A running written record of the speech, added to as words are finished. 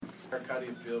Tarik, how do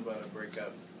you feel about a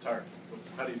breakout? Tarik,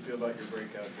 how do you feel about your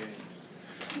breakout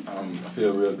game? I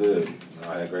feel real good.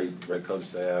 I had great coach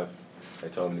staff. They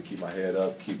told me to keep my head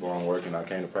up, keep on working. I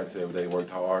came to practice every day, worked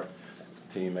hard.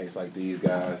 Teammates like these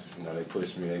guys, they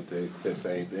pushed me. They said the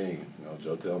same thing.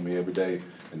 Joe told me every day,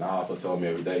 and I also told me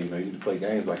every day, you need to play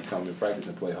games like you come to practice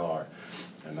and play hard.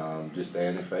 And just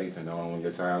staying in faith and knowing when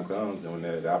your time comes and when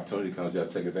the opportunity comes, you have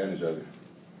to take advantage of it.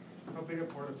 How big a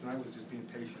part of tonight was just being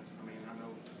patient? I mean, I know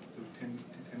through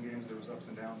 10 games there was ups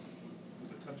and downs.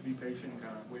 Was it tough to be patient and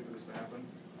kind of wait for this to happen?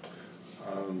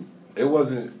 It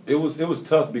wasn't. It was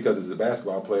tough because as a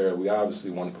basketball player, we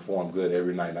obviously want to perform good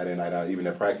every night in, night out, even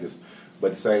at practice. But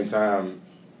at the same time,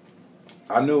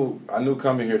 I knew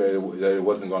coming here that it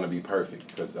wasn't going to be perfect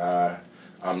because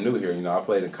I'm new here. I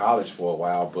played in college for a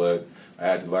while, but I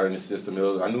had to learn the system.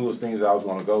 I knew it was things that I was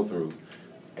going to go through.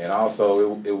 And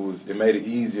also, it made it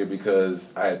easier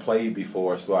because I had played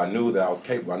before, so I knew that I was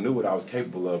capable. I knew what I was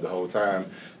capable of the whole time.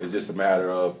 It's just a matter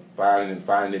of finding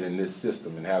it in this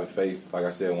system and having faith. Like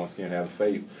I said, once again, having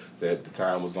faith that the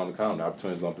time was going to come, the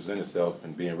opportunity was going to present itself,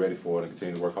 and being ready for it and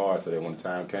continue to work hard so that when the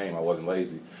time came, I wasn't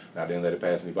lazy and I didn't let it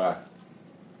pass me by.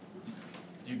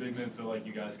 Do you big men feel like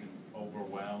you guys can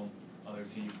overwhelm other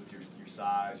teams with your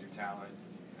size, your talent?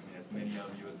 I mean, as many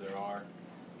of you as there are,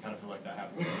 you kind of feel like that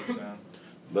happened with Georgetown?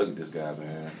 Look at this guy,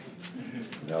 man.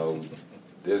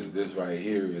 This right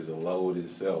here is a load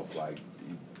itself. Like,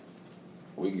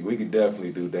 we could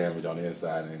definitely do damage on the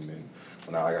inside. And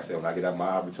when I get out my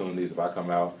opportunities, if I come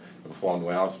out and perform the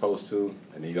way I'm supposed to,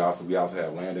 and then we also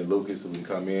have Landon Lucas who can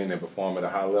come in and perform at a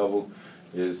high level,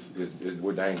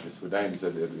 we're dangerous. We're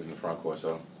dangerous in the front court.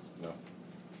 So,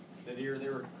 Naadir, they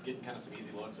were getting kind of some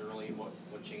easy looks early.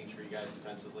 What changed for you guys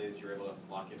defensively that you were able to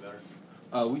lock in better?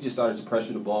 We just started to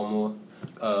pressure the ball more,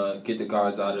 get the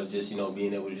guards out of just,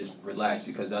 being able to just relax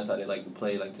because that's how they like to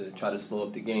play, like to try to slow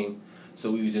up the game.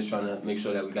 So we was just trying to make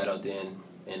sure that we got out there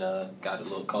and caused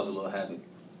a little havoc.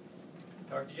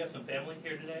 Tarik, did you have some family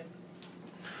here today?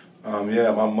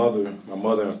 Yeah, my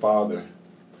mother and father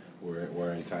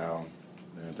were in town.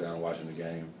 They're in town watching the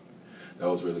game. That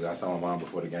was really good. I saw my mom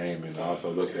before the game and I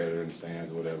also looked at her in the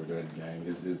stands or whatever during the game.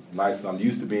 It's nice. I'm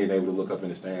used to being able to look up in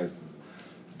the stands.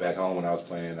 Back home when I was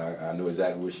playing, I knew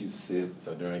exactly where she used to sit.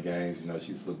 So during games,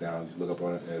 she used to look down, just look up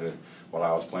at her while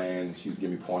I was playing. She used to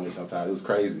give me pointers sometimes. It was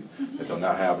crazy. And so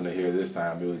not having her here this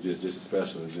time, it was just as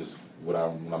special. It's just what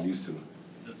I'm used to.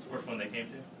 Is this the first one they came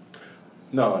to?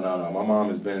 No. My mom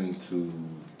has been to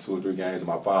 2 or 3 games, and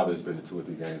my father has been to 2 or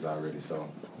 3 games already. So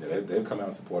yeah, they've come out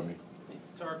and support me.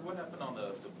 Tarik, what happened on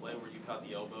the play where you caught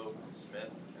the elbow from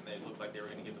Smith, and they looked like they were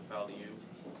going to give the foul to you?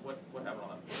 What happened on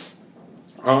that play?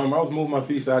 I was moving my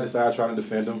feet side to side trying to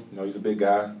defend him. He's a big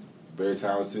guy, very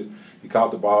talented. He caught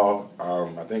the ball.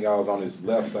 I think I was on his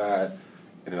left side,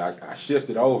 and then I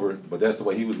shifted over, but that's the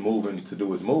way he was moving to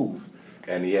do his move.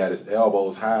 And he had his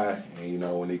elbows high,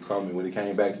 and when he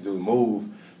came back to do the move,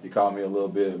 he caught me a little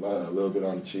bit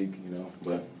on the cheek,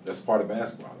 But that's part of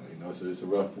basketball, So it's a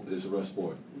rough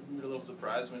sport. You were a little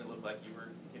surprised when it looked like you were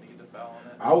going to get the foul on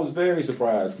that? I was very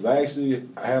surprised because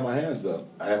I had my hands up.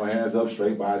 I had my hands up,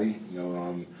 straight body.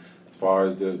 As far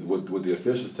as what the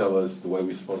officials tell us, the way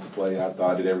we're supposed to play, I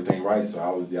thought I did everything right. So I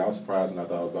was surprised when I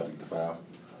thought I was about to get the foul.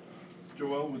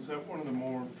 Joel, was that one of the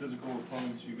more physical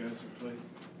opponents you guys have played?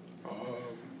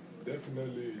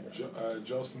 Definitely,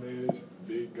 Justin is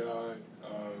big guy.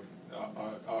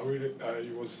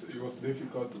 It was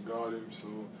difficult to guard him, so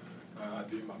I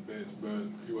did my best. But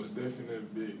he was definitely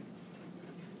big.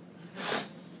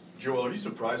 Joel, are you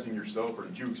surprising yourself, or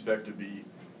did you expect to be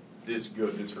this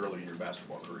good this early in your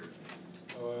basketball career?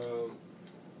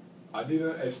 I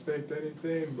didn't expect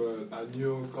anything, but I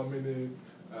knew coming in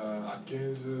at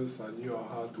Kansas, I knew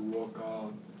I had to work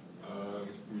out,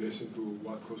 listen to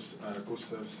what Coach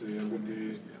Steph say every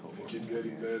day, and keep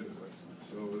getting better.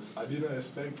 So I didn't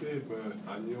expect it, but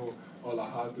I knew all I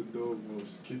had to do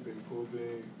was keep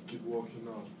improving, keep working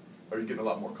out. Are you getting a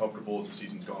lot more comfortable as the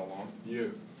season's gone along? Yeah,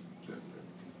 definitely.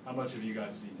 How much have you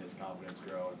guys seen his confidence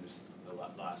grow in just the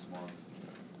last month?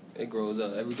 It grows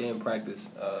up every day in practice.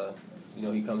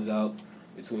 He comes out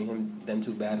between them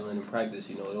two battling in practice.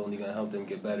 It's only going to help them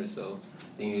get better. So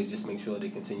they need to just make sure they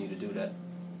continue to do that.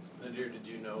 Naadir, did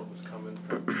you know it was coming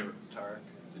from Tarik?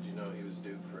 Did you know he was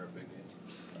due for a big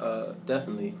game?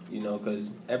 Definitely.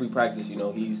 Because every practice,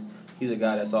 he's a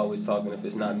guy that's always talking. If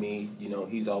it's not me,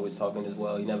 he's always talking as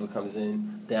well. He never comes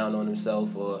in down on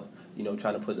himself or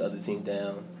trying to put the other team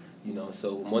down.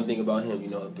 So one thing about him,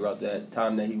 throughout that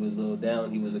time that he was a little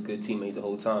down, he was a good teammate the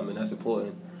whole time, and that's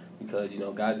important because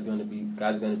guys are gonna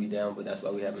be down, but that's why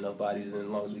we have enough bodies, and as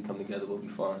long as we come together, we'll be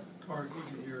fine. Tarik, what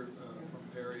did you hear from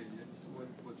Perry?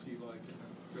 What's he like?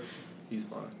 He's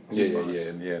fine. Yeah.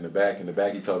 In the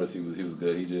back, he told us he was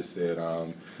good. He just said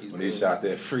when he shot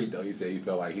that free throw, he said he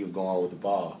felt like he was going with the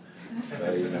ball.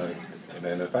 So, you know, and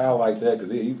then a foul like that,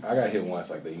 because I got hit once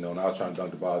like that. You know, when I was trying to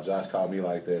dunk the ball, Josh called me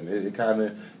like that, and it kind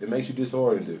of makes you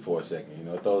disoriented for a second. You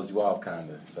know, it throws you off kind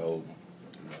of. So.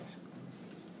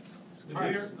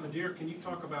 Naadir, can you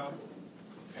talk about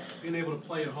being able to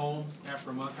play at home after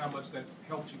a month? How much that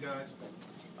helped you guys?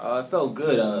 It felt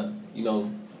good. You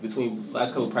know, between last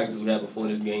couple of practices we had before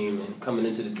this game and coming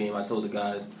into this game, I told the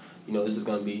guys, you know, this is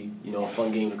going to be, you know, a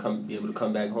fun game to be able to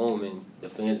come back home, and the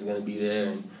fans are going to be there,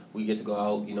 and we get to go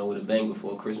out, you know, with a bang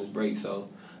before Christmas break. So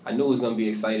I knew it was going to be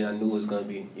exciting. I knew it was going to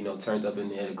be, you know, turned up in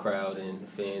the crowd and the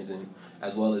fans, and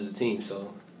as well as the team.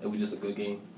 So it was just a good game.